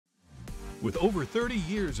With over 30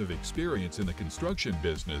 years of experience in the construction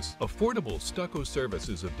business, Affordable Stucco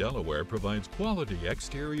Services of Delaware provides quality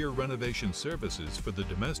exterior renovation services for the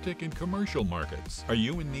domestic and commercial markets. Are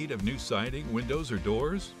you in need of new siding, windows, or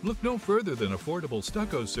doors? Look no further than Affordable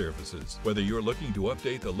Stucco Services. Whether you're looking to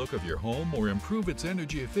update the look of your home or improve its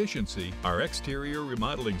energy efficiency, our exterior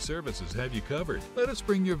remodeling services have you covered. Let us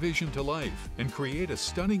bring your vision to life and create a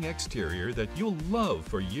stunning exterior that you'll love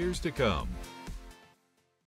for years to come.